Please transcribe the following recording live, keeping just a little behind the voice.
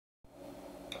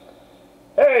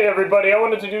Hey everybody, I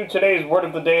wanted to do today's word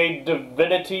of the day,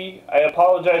 Divinity. I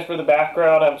apologize for the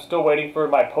background. I'm still waiting for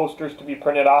my posters to be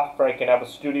printed off so I can have a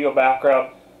studio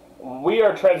background. We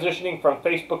are transitioning from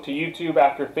Facebook to YouTube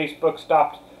after Facebook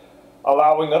stopped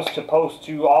allowing us to post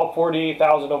to all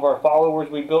 48,000 of our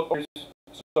followers we built.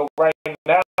 So right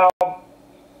now,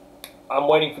 I'm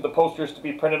waiting for the posters to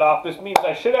be printed off. This means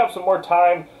I should have some more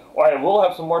time, or I will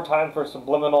have some more time for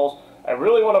subliminals. I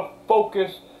really want to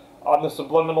focus on the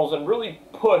subliminals and really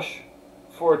push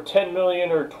for 10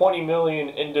 million or 20 million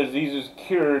in diseases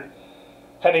cured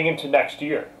heading into next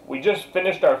year. We just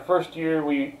finished our first year.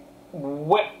 We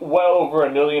went well over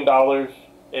 $1 million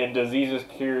in diseases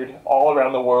cured all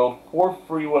around the world for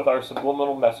free with our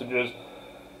subliminal messages.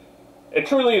 It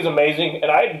truly is amazing,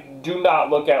 and I do not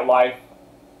look at life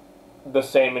the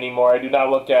same anymore. I do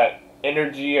not look at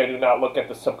energy. I do not look at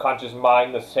the subconscious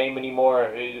mind the same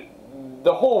anymore.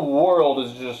 The whole world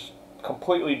is just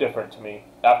completely different to me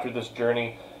after this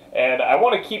journey, and I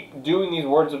want to keep doing these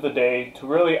words of the day to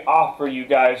really offer you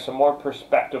guys some more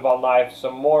perspective on life,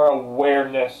 some more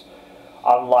awareness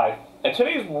on life. And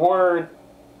today's word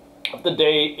of the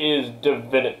day is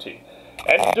divinity.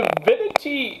 And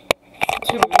divinity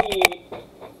to me,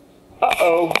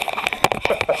 I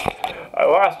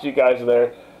lost you guys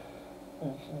there.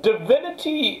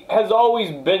 Divinity has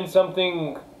always been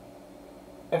something.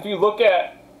 If you look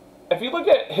at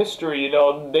history, you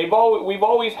know, we've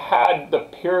always had the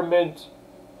pyramids,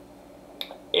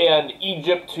 and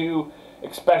Egypt too,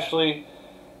 especially,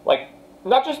 like,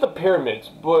 not just the pyramids,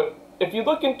 but if you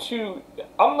look into,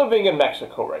 I'm living in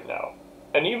Mexico right now,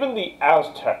 and even the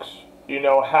Aztecs, you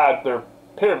know, had their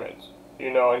pyramids.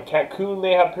 You know, in Cancun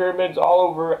they have pyramids, all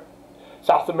over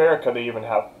South America they even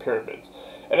have pyramids.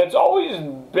 And it's always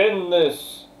been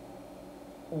this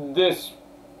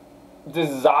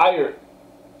desire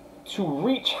to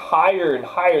reach higher and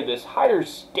higher, this higher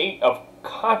state of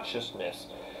consciousness.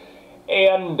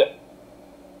 And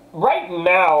right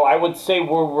now, I would say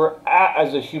where we're at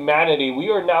as a humanity,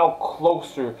 we are now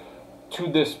closer to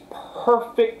this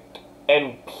perfect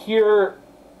and pure,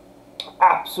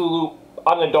 absolute,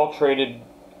 unadulterated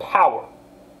power.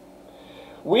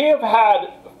 We have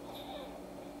had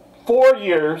 4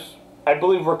 years, I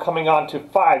believe we're coming on to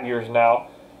 5 years now,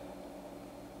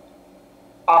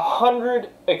 1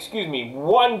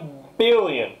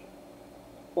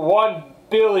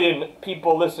 billion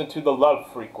people listen to the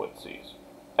love frequencies.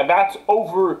 And that's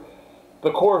over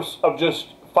the course of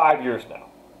just 5 years now.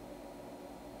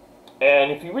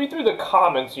 And if you read through the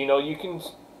comments, you know, you can,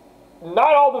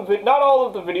 not all of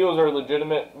the videos are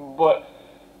legitimate, but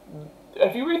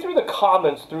if you read through the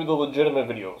comments through the legitimate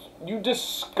videos, you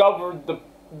discover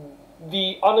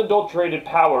the unadulterated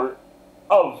power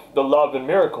of the love and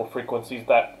miracle frequencies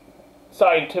that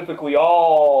scientifically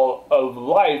all of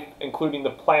life, including the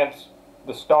plants,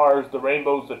 the stars, the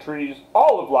rainbows, the trees,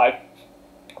 all of life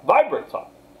vibrates on.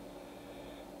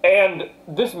 And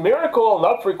this miracle and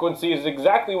love frequency is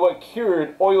exactly what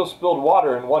cured oil-spilled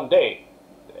water in 1 day.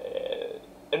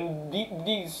 And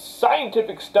these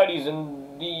scientific studies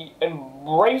and the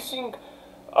embracing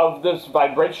of this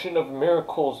vibration of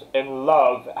miracles and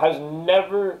love has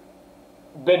never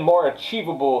been more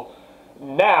achievable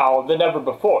now than ever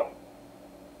before.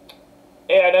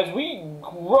 And as we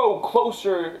grow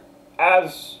closer,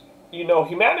 as you know,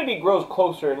 humanity grows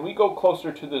closer and we go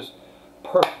closer to this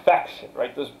perfection,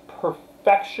 right? This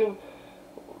perfection.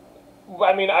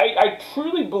 I mean, I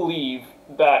truly believe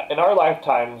that in our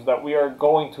lifetimes that we are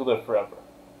going to live forever.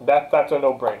 That's a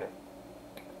no-brainer.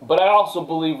 But I also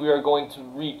believe we are going to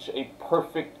reach a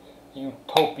perfect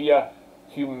utopia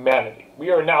humanity. We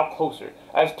are now closer.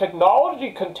 As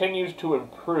technology continues to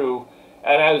improve,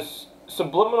 and as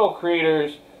subliminal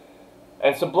creators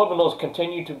and subliminals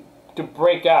continue to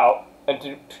break out and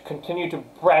to continue to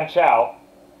branch out,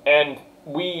 and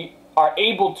we are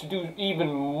able to do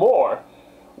even more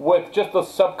with just the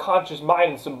subconscious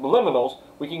mind and subliminals,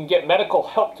 we can get medical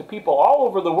help to people all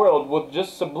over the world with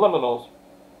just subliminals.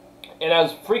 And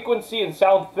as frequency and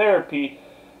sound therapy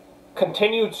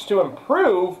continues to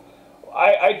improve,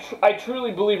 I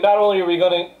truly believe not only are we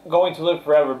going to live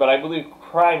forever, but I believe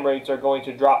crime rates are going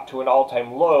to drop to an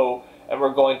all-time low, and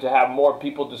we're going to have more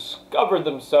people discover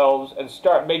themselves and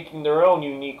start making their own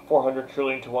unique 400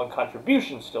 trillion to 1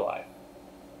 contributions to life.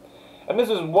 And this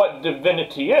is what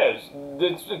divinity is.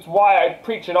 It's why I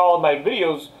preach in all of my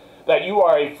videos that you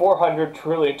are a 400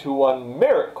 trillion to 1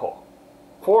 miracle.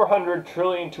 400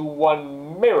 trillion to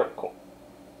 1 miracle.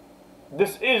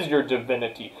 This is your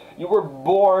divinity. You were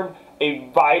born a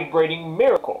vibrating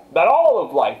miracle that all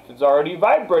of life is already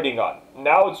vibrating on.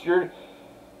 Now it's your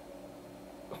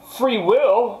free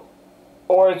will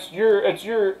or it's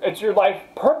your life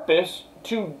purpose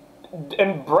to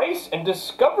embrace and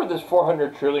discover this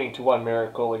 400 trillion to one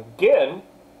miracle again.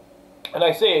 And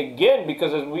I say again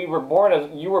because as you were born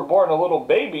a little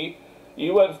baby,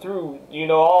 you went through, you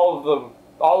know, all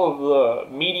of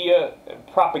the media and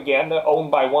propaganda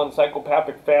owned by one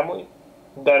psychopathic family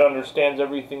that understands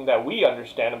everything that we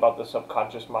understand about the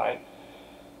subconscious mind,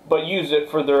 but use it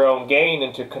for their own gain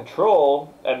and to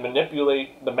control and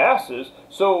manipulate the masses.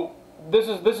 So this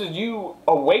is you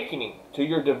awakening to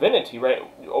your divinity, right?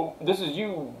 This is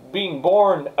you being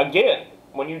born again.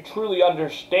 When you truly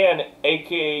understand,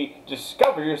 aka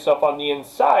discover yourself on the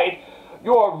inside,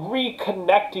 you're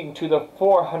reconnecting to the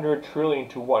 400 trillion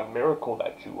to one miracle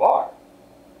that you are.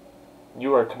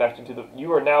 You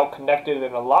are now connected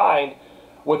and aligned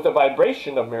with the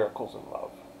vibration of miracles and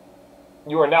love.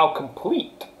 You are now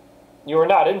complete. You are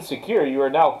not insecure. You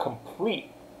are now complete.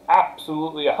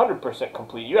 Absolutely 100%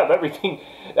 complete. You have everything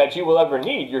that you will ever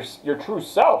need, your true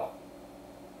self.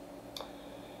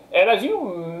 And as you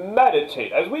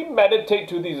meditate, as we meditate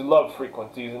to these love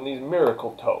frequencies and these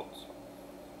miracle tones,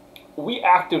 we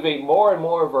activate more and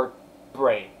more of our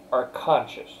brain, our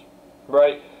conscious,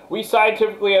 right? We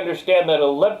scientifically understand that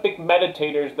Olympic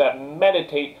meditators that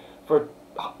meditate for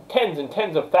tens and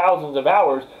tens of thousands of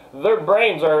hours, their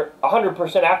brains are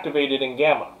 100% activated in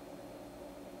gamma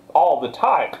all the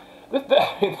time.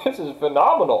 This is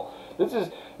phenomenal. This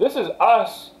is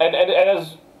us, and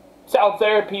as sound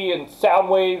therapy and sound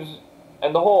waves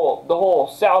and the whole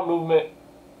sound movement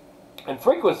and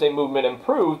frequency movement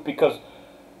improves, because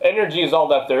energy is all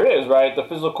that there is, right? The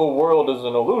physical world is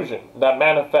an illusion that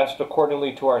manifests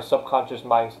accordingly to our subconscious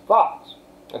mind's thoughts.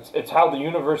 It's how the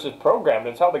universe is programmed.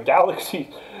 It's how the galaxies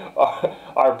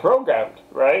are programmed,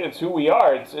 right? It's who we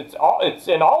are. It's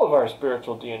in all of our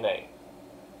spiritual DNA.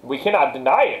 We cannot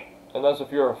deny it, unless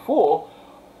if you're a fool.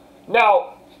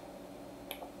 Now,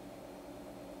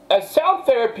 as sound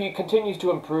therapy continues to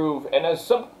improve, and as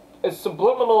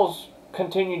subliminals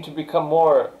continue to become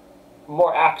more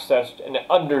accessed and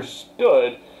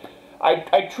understood,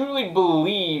 I truly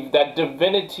believe that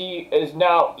divinity is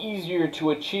now easier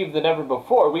to achieve than ever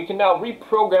before. We can now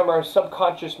reprogram our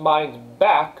subconscious minds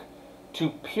back to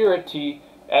purity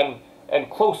and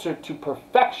closer to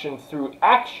perfection through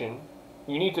action.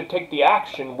 You need to take the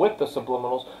action with the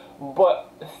subliminals,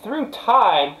 but through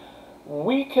time,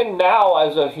 we can now,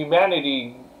 as a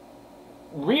humanity,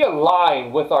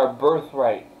 realign with our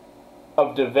birthright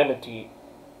of divinity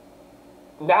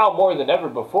now more than ever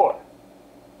before.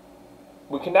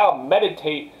 We can now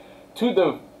meditate to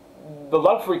the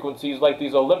love frequencies like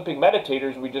these Olympic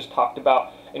meditators we just talked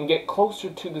about, and get closer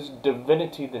to this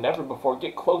divinity than ever before.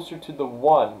 Get closer to the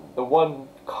one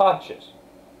conscious.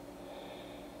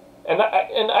 And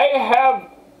I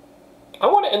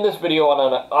want to end this video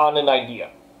on an idea,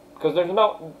 because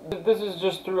this is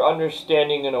just through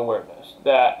understanding and awareness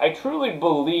that I truly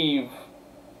believe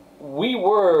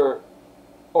where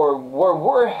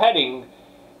we're heading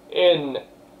in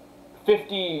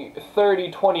 50,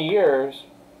 30, 20 years,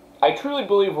 I truly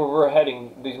believe where we're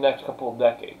heading these next couple of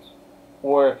decades,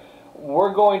 where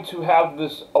we're going to have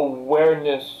this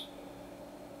awareness,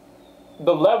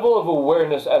 the level of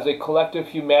awareness as a collective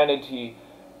humanity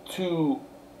to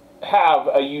have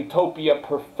a utopia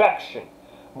perfection.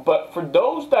 But for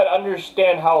those that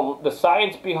understand how the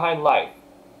science behind life,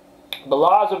 the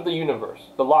laws of the universe,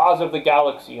 the laws of the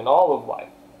galaxy and all of life,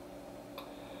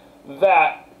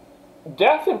 that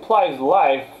death implies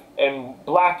life and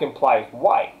black implies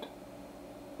white.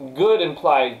 Good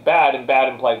implies bad and bad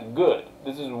implies good.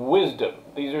 This is wisdom.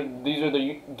 These are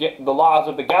the laws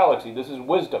of the galaxy. This is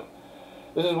wisdom.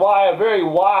 This is why a very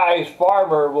wise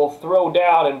farmer will throw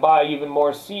down and buy even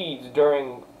more seeds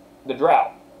during the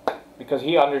drought, because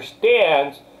he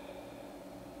understands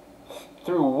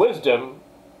through wisdom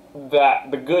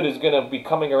that the good is going to be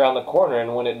coming around the corner,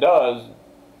 and when it does,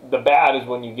 the bad is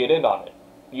when you get in on it.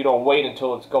 You don't wait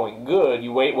until it's going good.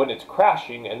 You wait when it's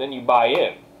crashing, and then you buy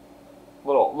in.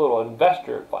 Little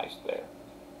investor advice there.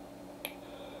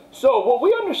 So what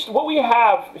we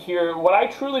have here, what I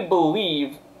truly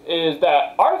believe, is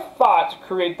that our thoughts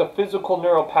create the physical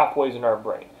neural pathways in our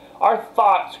brain. Our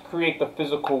thoughts create the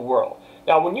physical world.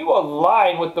 Now, when you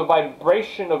align with the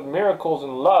vibration of miracles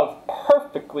and love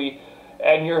perfectly,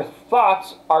 and your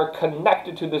thoughts are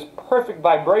connected to this perfect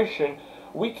vibration,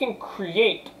 we can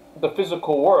create the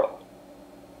physical world.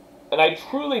 And I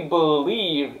truly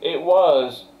believe it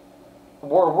was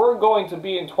where we're going to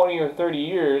be in 20 or 30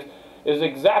 years is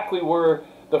exactly where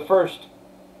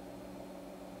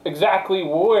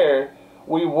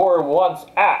we were once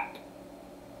at.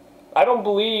 I don't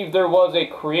believe there was a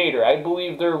creator. I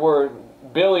believe there were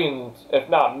billions, if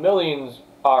not millions,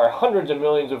 or hundreds of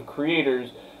millions of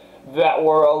creators that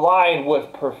were aligned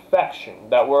with perfection,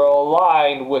 that were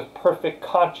aligned with perfect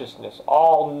consciousness,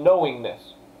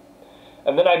 all-knowingness.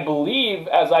 And then I believe,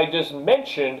 as I just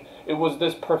mentioned, it was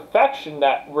this perfection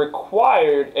that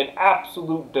required an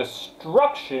absolute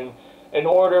destruction in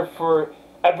order for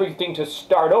everything to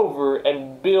start over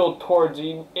and build towards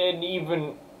an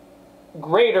even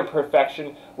greater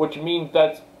perfection, which means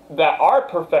that our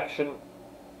perfection,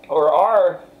 or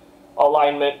our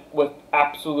alignment with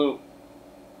absolute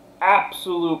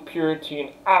purity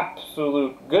and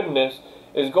absolute goodness,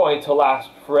 is going to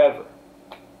last forever.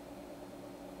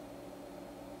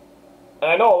 And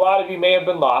I know a lot of you may have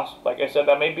been lost. Like I said,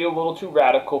 that may be a little too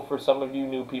radical for some of you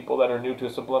new people that are new to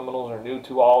subliminals or new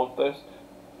to all of this.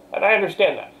 And I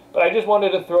understand that. But I just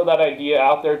wanted to throw that idea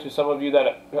out there to some of you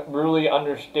that really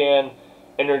understand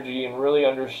energy and really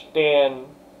understand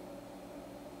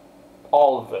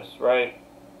all of this, right?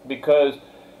 Because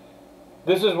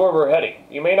this is where we're heading.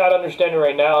 You may not understand it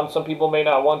right now, and some people may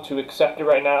not want to accept it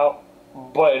right now,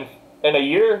 but in a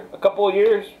year, a couple of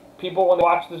years, people, when they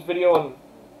watch this video, and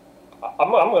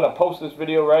I'm going to post this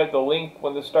video, right, the link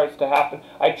when this starts to happen,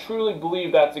 I truly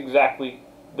believe that's exactly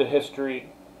the history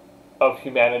of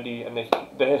humanity and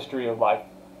the history of life.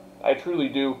 I truly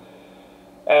do.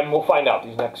 And we'll find out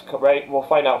these next, right? We'll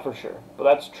find out for sure. But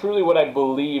that's truly what I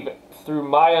believe. Through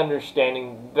my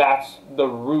understanding, that's the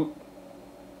root.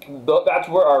 That's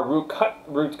where our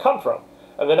roots come from.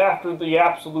 And then after the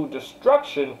absolute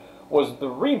destruction was the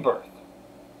rebirth.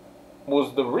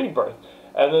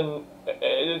 And then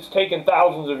it's taken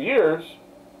thousands of years,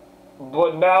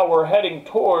 but now we're heading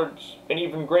towards an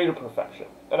even greater perfection.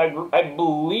 And I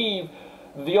believe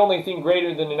the only thing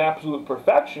greater than an absolute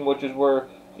perfection, which is where,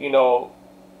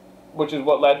 which is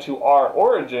what led to our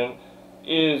origin,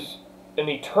 is an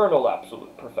eternal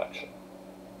absolute perfection.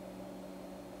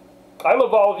 I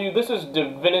love all of you. This is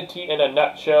Divinity in a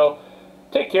nutshell.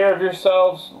 Take care of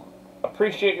yourselves.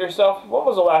 Appreciate yourself. When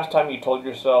was the last time you told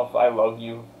yourself, I love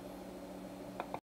you?